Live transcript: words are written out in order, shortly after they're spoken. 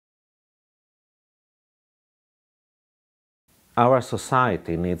Our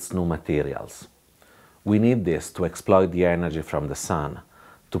society needs new materials. We need this to exploit the energy from the sun,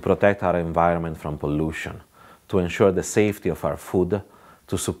 to protect our environment from pollution, to ensure the safety of our food,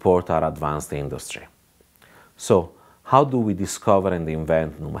 to support our advanced industry. So, how do we discover and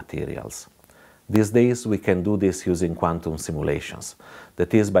invent new materials? These days we can do this using quantum simulations,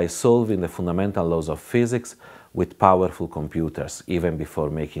 that is, by solving the fundamental laws of physics with powerful computers, even before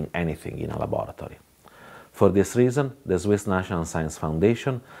making anything in a laboratory. For this reason, the Swiss National Science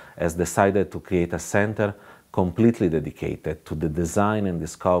Foundation has decided to create a center completely dedicated to the design and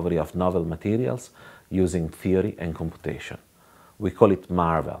discovery of novel materials using theory and computation. We call it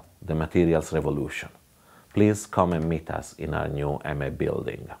MARVEL, the Materials Revolution. Please come and meet us in our new MA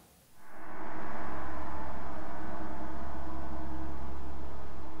building.